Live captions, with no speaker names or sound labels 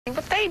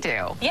What they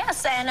do.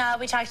 Yes, and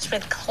we talked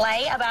with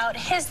Clay about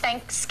his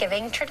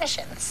Thanksgiving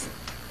traditions.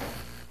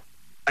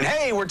 And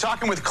hey, we're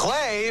talking with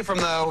Clay from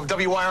the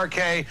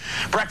WYRK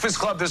Breakfast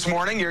Club this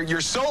morning.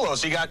 You're solo,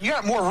 so you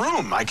got more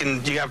room.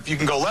 You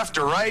can go left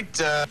or right.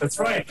 That's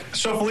right.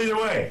 Shuffle either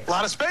way. A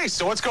lot of space.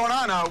 So what's going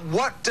on?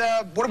 What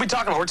are we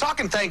talking about? We're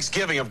talking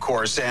Thanksgiving, of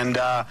course, and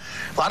a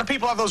lot of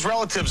people have those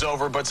relatives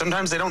over, but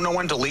sometimes they don't know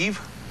when to leave.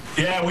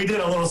 Yeah, we did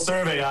a little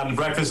survey on the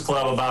Breakfast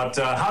Club about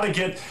how to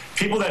get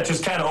people that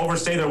just kind of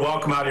overstay their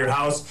welcome out of your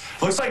house.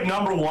 Looks like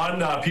number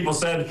one, people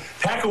said,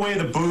 pack away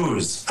the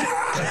booze.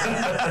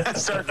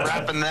 Start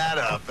wrapping that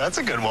up. That's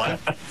a good one.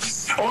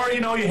 Or,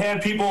 you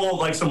hand people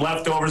like some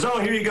leftovers. Oh,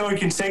 here you go. You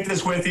can take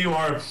this with you.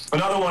 Or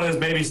another one is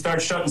maybe start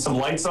shutting some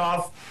lights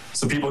off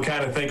so people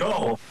kind of think,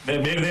 oh,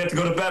 maybe they have to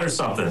go to bed or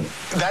something.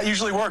 That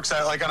usually works.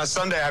 Like on a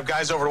Sunday, I have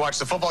guys over to watch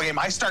the football game.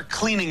 I start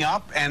cleaning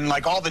up and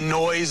like all the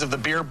noise of the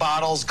beer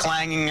bottles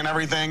clanging and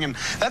everything. And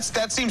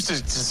that seems to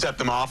set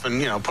them off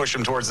and, push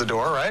them towards the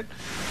door, right?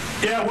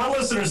 Yeah, one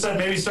listener said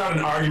maybe start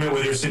an argument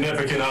with your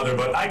significant other,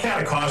 but I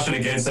kind of caution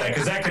against that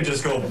because that could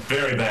just go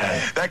very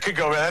bad. That could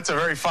go bad. That's a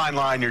very fine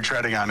line you're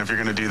treading on if you're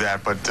going to do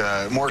that, but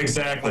more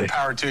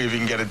power to you if you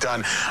can get it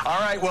done. All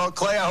right, well,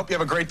 Clay, I hope you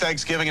have a great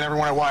Thanksgiving, and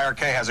everyone at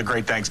YRK has a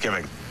great Thanksgiving.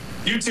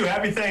 You too.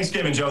 Happy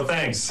Thanksgiving, Joe.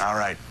 Thanks. All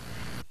right.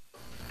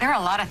 There are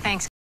a lot of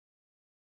Thanksgiving